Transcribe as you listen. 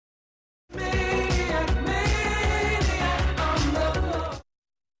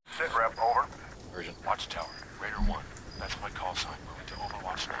Watchtower, Raider 1. That's my call sign. Moving to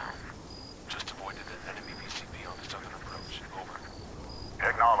Overwatch now. Just avoided an enemy BCP on the southern approach. Over.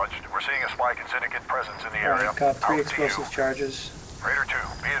 Acknowledged. We're seeing a spike in syndicate presence in the area. Got 3 Out explosive to you. charges. Raider 2,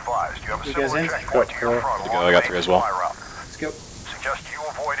 be advised. You have a You guys similar in? checkpoint to your front. Good to go. I got 3 as well. Let's go. Suggest you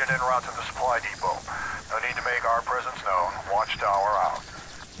avoid it en route to the supply depot. No need to make our presence known. Watchtower out.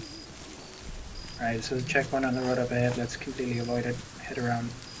 Alright, so the checkpoint on the road up ahead, let's completely avoid it. Head around.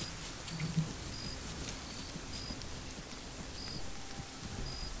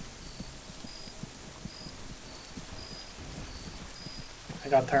 I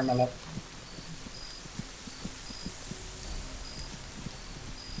got thermal up.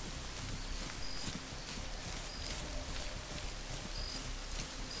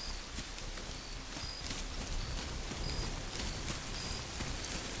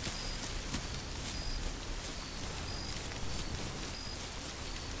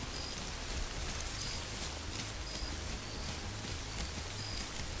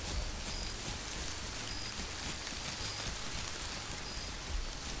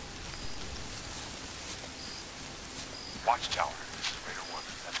 Watchtower, this is Raider 1.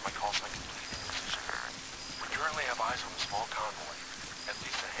 That's my call sign complete in position. We currently have eyes on a small convoy. At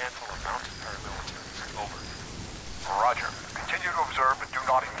least a handful of mounted paramilitaries. Over. Roger. Continue to observe, but do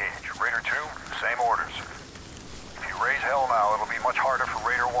not engage. Raider 2, same orders. If you raise hell now, it'll be much harder for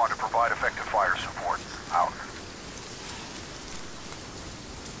Raider 1 to provide effective fire support. Out.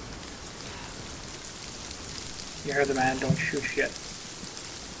 You heard the man, don't shoot shit.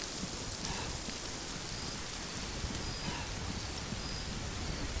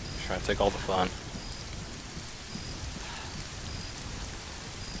 Trying to take all the fun.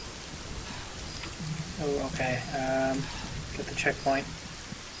 Oh, okay. Get the checkpoint.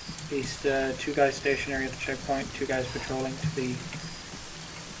 At least 2 guys stationary at the checkpoint, 2 guys patrolling to the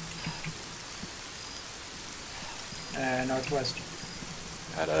northwest.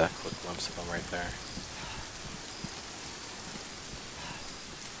 Had a quick glimpse of them right there.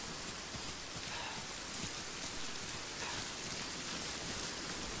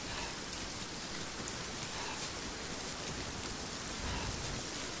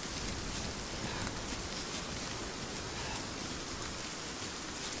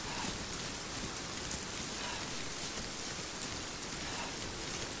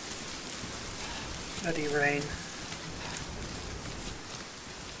 Bloody rain.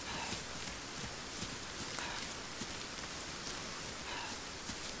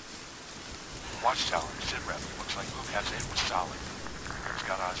 Watchtower, SITREP. Looks like Lucas in was solid. He's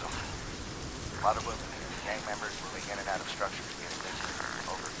got eyes on. A lot of movement here. Gang members moving in and out of structures. Getting busy.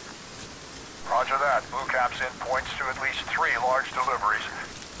 Over. Roger that. Blue Caps in points to at least 3 large deliveries.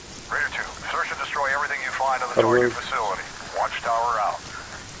 Raider 2, search and destroy everything you find on the target facility. Watchtower out.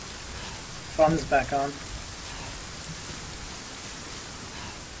 Fun's back on.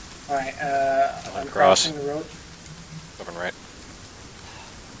 Alright, I'm crossing the road. Moving right.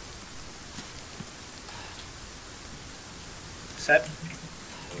 Set.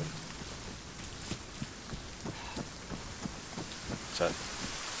 Set.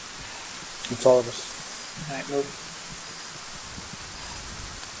 It's all of us. Alright, move.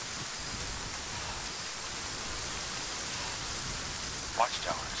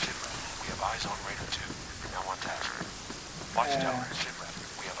 Watchtower, SITREP. We have eyes on Raider 2. Now on task. Watchtower, SITREP.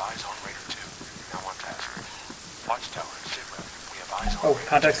 We have eyes on Raider 2. Now on task. Watchtower, SITREP. We have eyes on Oh, Raider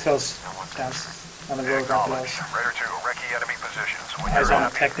contact's 2. close. Now on Down task. on the road, right below. Acknowledged. Raider 2, recce enemy positions. When Eyes you're on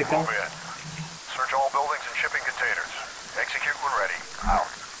happy, technical. move in. Search all buildings and shipping containers. Execute when ready. Out.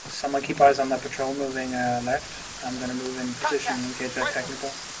 Someone keep eyes on that patrol moving left. I'm gonna move in position in case they're technical.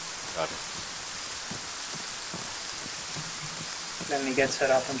 Got it. Then he gets set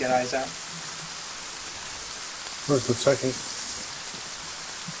up and get eyes out. Where's the second?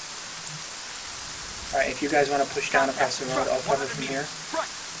 Alright, if you guys want to push down across the road, I'll cover from here.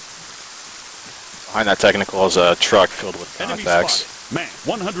 Behind that technical is a truck filled with Enemy contacts. spotted. Man,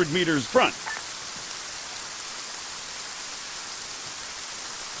 100 meters front.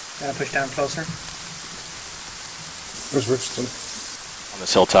 Gonna push down closer. Where's Richardson? On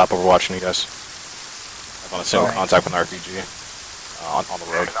this hilltop over watching you guys. I'm on a single Alright. contact with an RPG. On the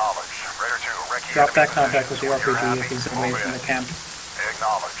road. Acknowledged. Raider 2, recce Drop enemy that contact with positions. the When you're RPG if happy, he's away move from in. the camp.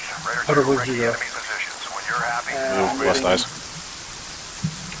 Acknowledged. Raider How 2, do we do recce that? enemy positions. When you're happy, Move I'm west moving. eyes.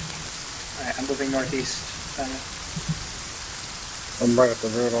 Alright, I'm moving northeast. I'm right at the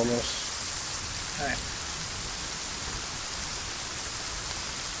road almost. Alright.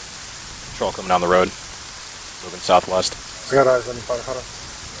 Patrol coming down the road. Moving southwest. I got eyes on you, Firestarter.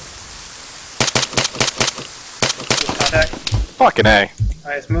 Contact. Fucking A. Alright,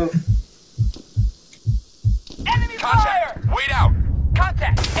 let's move. Contact! Wait out!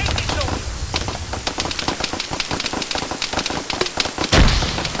 Contact! 80 soldiers!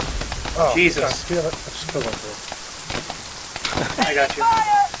 Oh, Jesus. God, damn it. I just killed myself. I got you.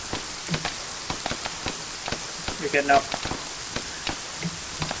 Fire! You're getting up.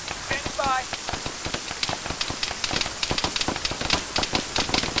 Standing by.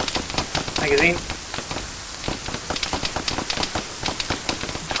 Magazine.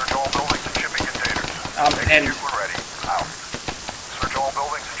 Search all buildings and shipping containers. I'm in. Execute when ready. Out. Search all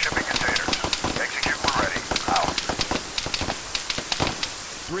buildings and shipping containers. Execute when ready. Out.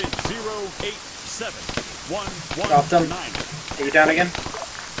 Grid 087 Dropped him. 119. Are you down again?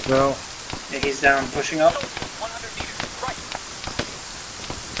 No. Yeah, he's down. Pushing up. 100 meters. Right.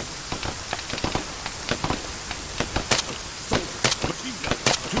 Machine gun.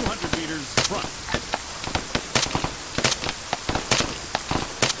 200 meters front.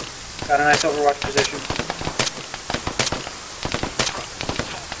 Got a nice overwatch position.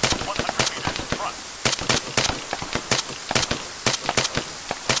 100 meters front.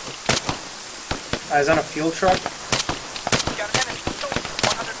 Eyes on a fuel truck. Got an enemy.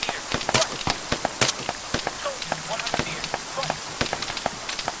 100 meters. Right. 100 meters. Right.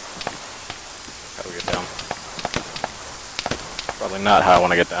 How do we get down? Probably not how I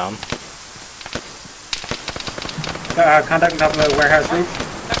want to get down. Contact on top of the warehouse roof.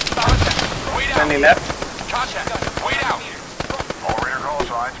 Wait out! Friendly left. Contact! Wait out! All radar call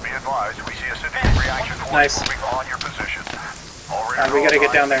signs, be advised. We see a syndicate reaction force Nice. moving on your position. All radar We gotta call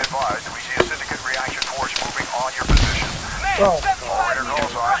get down signs, there. Be advised. We see a syndicate reaction force moving on your position. Oh, All radar call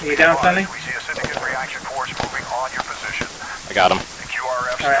signs, Are you be down, advised. friendly? We see a syndicate reaction force moving on your position. I got him. The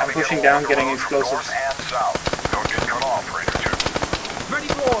QRF's Alright, I'm coming in pushing along down, the getting road from explosives. north and south. Don't get cut off, Raider 2. Ready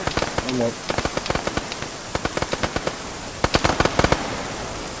for orders. I'm up.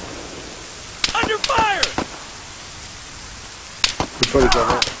 Under fire! Which way did you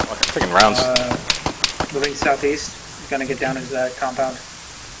go? Fucking taking rounds. Moving southeast. Gonna get down into that compound.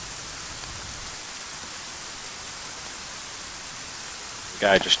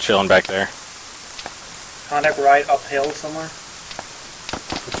 Guy just chilling back there. Contact right uphill somewhere.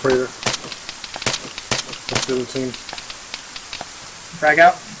 It's Raider. That's the other team. Frag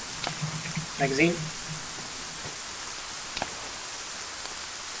out. Magazine.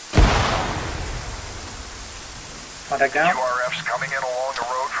 Contact down. QRF's coming in along the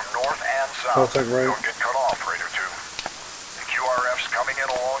road from north and south. Contact right. Don't get cut off, Raider 2. The QRF's coming in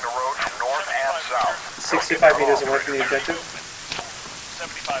along the road from north and south. Don't get 65 cut meters off, away from the Raider 2. objective.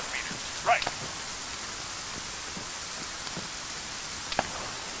 75 meters. Right.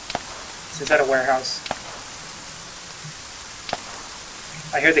 It's inside a warehouse.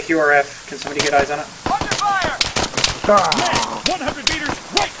 I hear the QRF. Can somebody get eyes on it? Under fire! Ah! 100 meters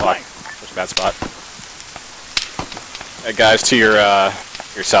right Fuck. flank. Such a bad spot. Guys, to your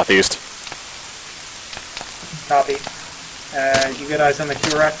southeast. Copy. You get eyes on the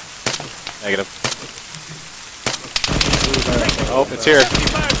QRF? Negative. Oh, it's here.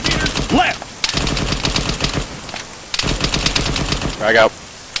 75 meters left. Frag out.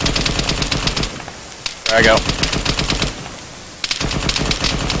 Frag out.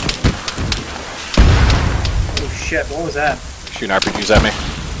 Oh shit, what was that? Shooting RPGs at me.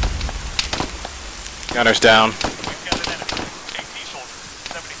 Gunner's down. We've got an enemy. AT soldier.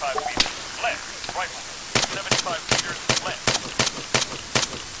 75 meters left. Rifle. 75 meters left.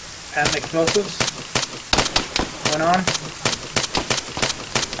 Patent explosives. Going on.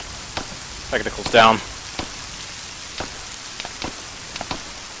 Technicals down.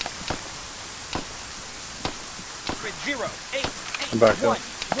 Grid 0, 8, 8, I'm back 1, up.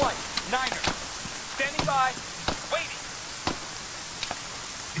 1, 9er. Standing by. Waiting.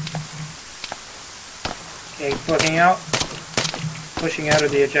 Okay, looking out. Pushing out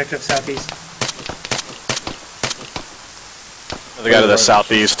of the objective southeast. Another guy to the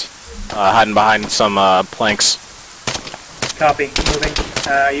southeast, hiding behind some planks. Copy. Moving.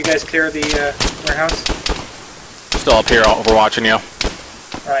 You guys clear the warehouse? Still up here, overwatching you.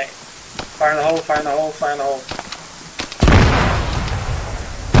 Right. Fire in the hole, fire in the hole, fire in the hole.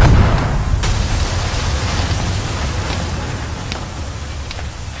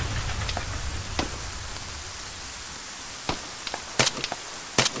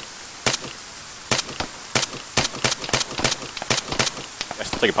 Guys,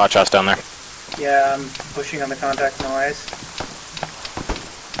 still taking pot shots down there. Yeah, I'm pushing on the contact, no eyes.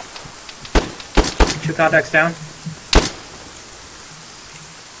 2 contacts down.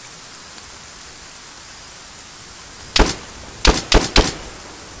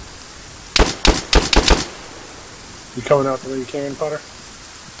 You coming out the way you came in, Potter?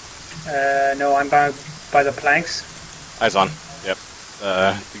 No, I'm by the planks. Eyes on. Yep.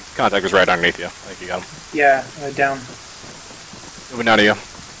 The contact was right underneath you. I think you got him. Yeah, down. Moving down to you.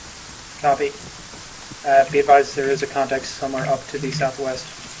 Copy. Be advised there is a contact somewhere up to the southwest.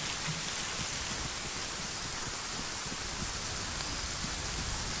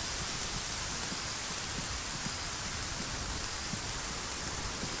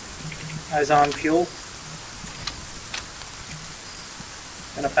 Eyes on fuel.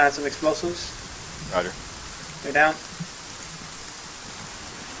 Gonna plant some explosives. Roger. They're down.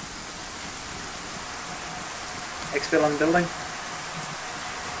 Exfil on the building.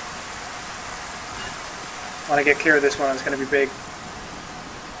 Want to get clear of this one, it's going to be big.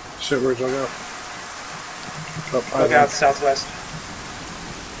 Shit, where'd y'all go? Look out southwest.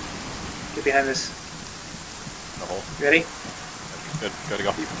 Get behind this. The hole. You ready? Good. Go to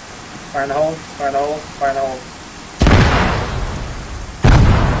go. Fire in the hole, fire in the hole, fire in the hole.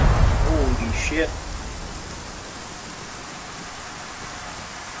 Holy shit.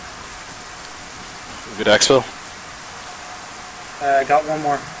 Good exfil. Got one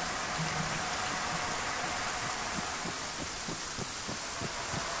more.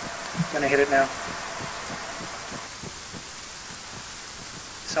 Gonna hit it now.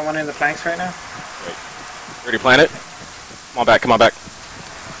 Someone in the flanks right now? Great. You already planted? Come on back, come on back.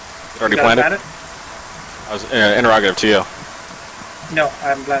 You already planted? I was interrogative to you. No,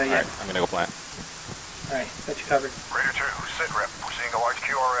 I haven't planted yet. Alright, I'm gonna go plant. Alright, got you covered. Raider 2, sit rep. We're seeing a large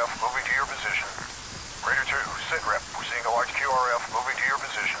QRF moving to your position. Raider 2, sit rep. We're seeing a large QRF moving to your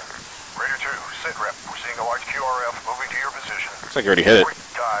position. Raider 2, sit rep. We're seeing a large QRF moving to your position. Looks like you already hit it. Quick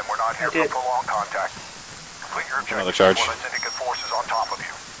time. We're not here for prolonged contact. Complete your objective Another charge. before the syndicate forces on top of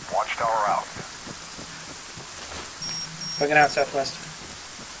you. Watchtower out. Looking out southwest.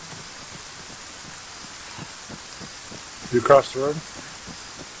 You crossed the road?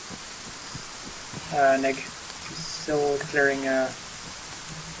 Nig. Still clearing,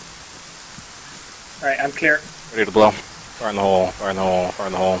 Alright, I'm clear. Ready to blow. Fire in the hole, fire in the hole, fire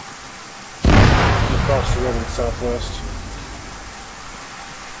in the hole. You crossed the road in the southwest.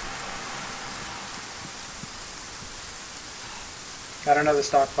 Got another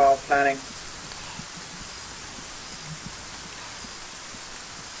stockpile planning.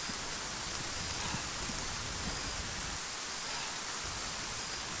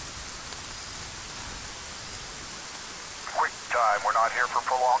 Quick time. We're not here for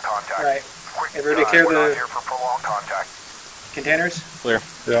prolonged contact. Right. Quick Everybody time. clear We're the not here for prolonged contact. containers? Clear.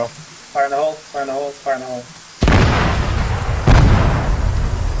 Yeah. Fire in the hole, fire in the hole, fire in the hole.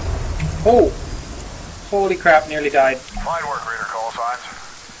 Oh! Holy crap, nearly died. Fine work, Raider call signs.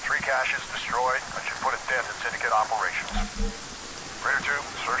 3 caches destroyed. That should put a dent in syndicate operations. Raider 2,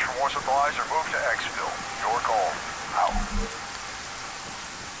 search for more supplies or move to exfil. Your call. Out.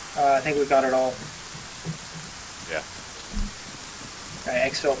 I think we got it all. Yeah. Alright,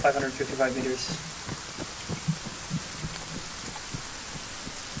 exfil 555 meters.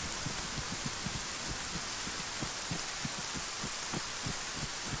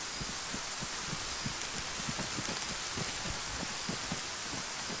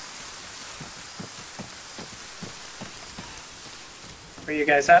 Where you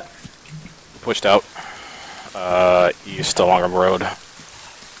guys at? Pushed out. East along a road.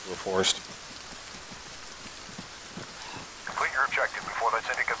 Through a forest. Complete your objective before that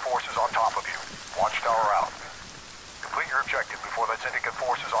syndicate force is on top of you. Watchtower out. Complete your objective before that syndicate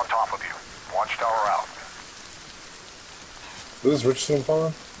force is on top of you. Watchtower out. Is this Richardson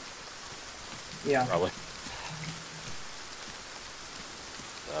falling? Yeah. Probably.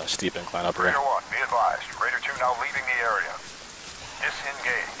 Steep incline up here. Raider 1, be advised. Raider 2 now leaving the area.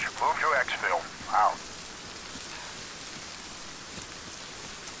 Disengage. Move to exfil. Out.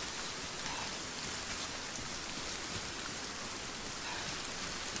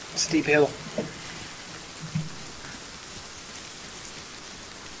 Steep hill.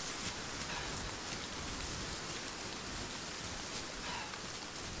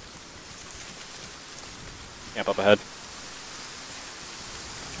 Camp up ahead.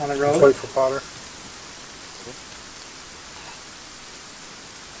 On the Let's road. wait for Potter.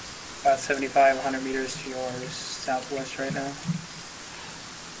 About 75, 100 meters to your southwest right now.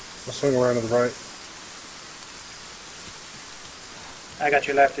 Let's swing around to the right. I got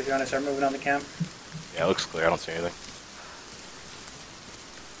your left if you want to start moving on the camp. Yeah, it looks clear. I don't see anything.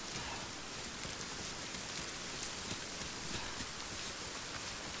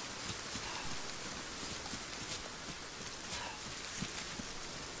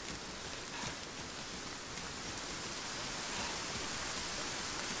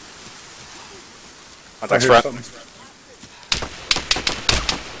 Contacts I hear front. something.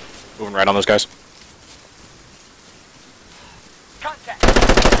 Moving right on those guys.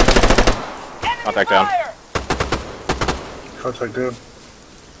 Contact down. Contact down.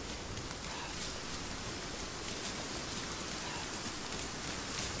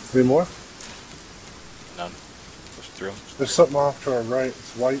 Any more? None. Push through. There's something off to our right.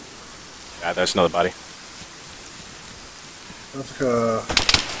 It's white. Yeah, there's another body. That's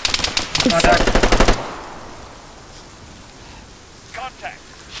Contact. Contact.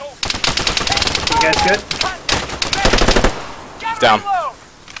 You guys good? He's down.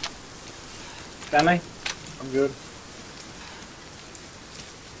 Family? I'm good.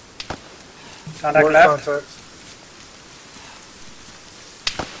 Contact More left. contacts.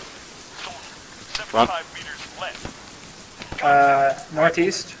 Front. 75 meters left.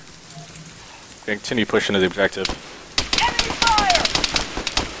 Northeast. Continue pushing to the objective.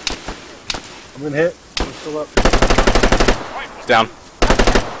 I'm gonna hit. I'm still up. He's down.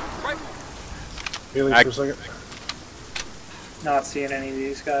 Healing I- for a second. Not seeing any of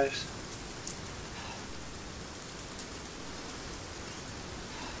these guys.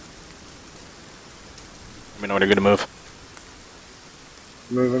 Let me know when you're good to move.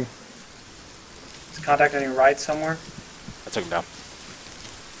 Moving. Is contact on your right somewhere? I took him down.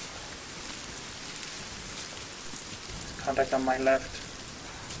 Is contact on my left?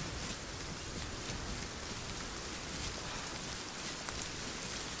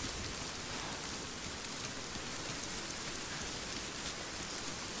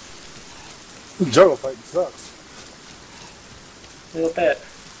 Jungle fighting sucks. A little bit.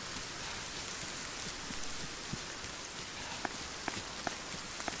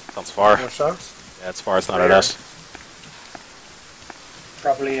 Sounds far. More shots? Yeah, it's far. It's not at us.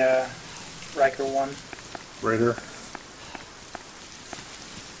 Probably Riker 1. Raider.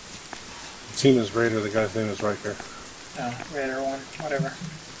 The team is Raider. The guy's name is Riker. No, Raider 1. Whatever.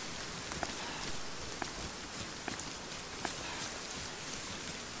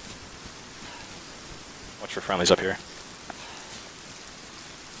 Watch for friendlies up here.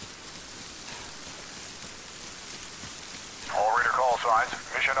 All Raider call signs.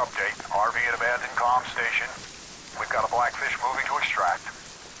 Mission update. RV at abandoned comm station. We've got a blackfish moving to extract.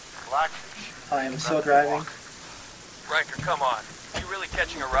 Blackfish. I am still driving. Riker, come on. You really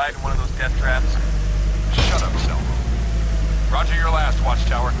catching a ride in one of those death traps? Shut up, Selma. Roger your last,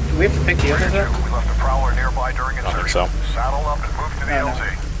 Watchtower. Do we have to pick the others Raider 2, up? we left a prowler nearby during I don't think insertion. so. Saddle up and move to the No, no. LZ.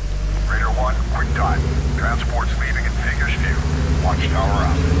 Raider 1, quick time. Transport's leaving in figures few. Watchtower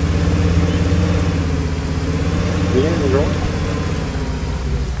out. We're going.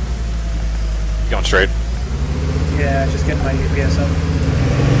 Going straight. Yeah, just getting my UPS up.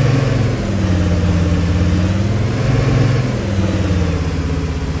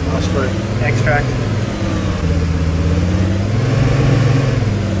 Osprey. Extract.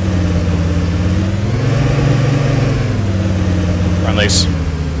 Friendlies.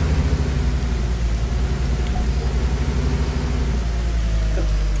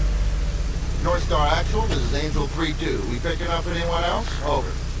 North Star Actual, this is Angel 3-2. We picking up anyone else? Over.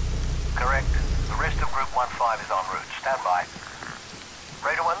 Correct. The rest of Group 1-5 is en route. Stand by.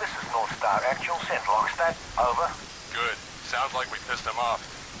 Raider 1, this is North Star Actual. Send Longstat. Over. Good. Sounds like we pissed him off.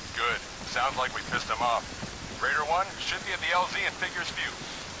 Good. Sounds like we pissed him off. Raider 1 should be at the LZ in figures few.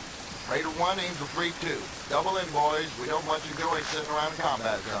 Raider 1, Angel 3-2. Double in, boys. We don't want you doing sitting around in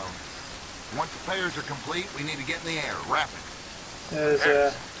combat zone. Once the pairs are complete, we need to get in the air. Rapid. There's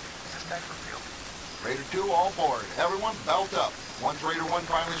This is Stanford Field. Raider 2, all aboard. Everyone, belt up. Once Raider 1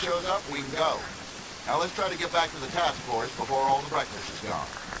 finally shows up, we can go. Now let's try to get back to the task force before all the breakfast is gone.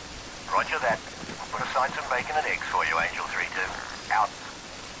 Roger that. We'll put aside some bacon and eggs for you, Angel 3-2. Out.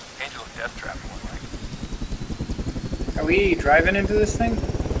 Angel death trap, more like. Are we driving into this thing?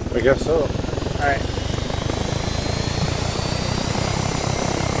 I guess so. Alright.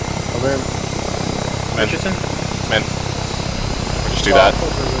 I'm in. Men. Richardson? Men. Just do Oh, that. fuck,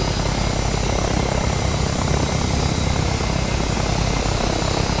 there it is.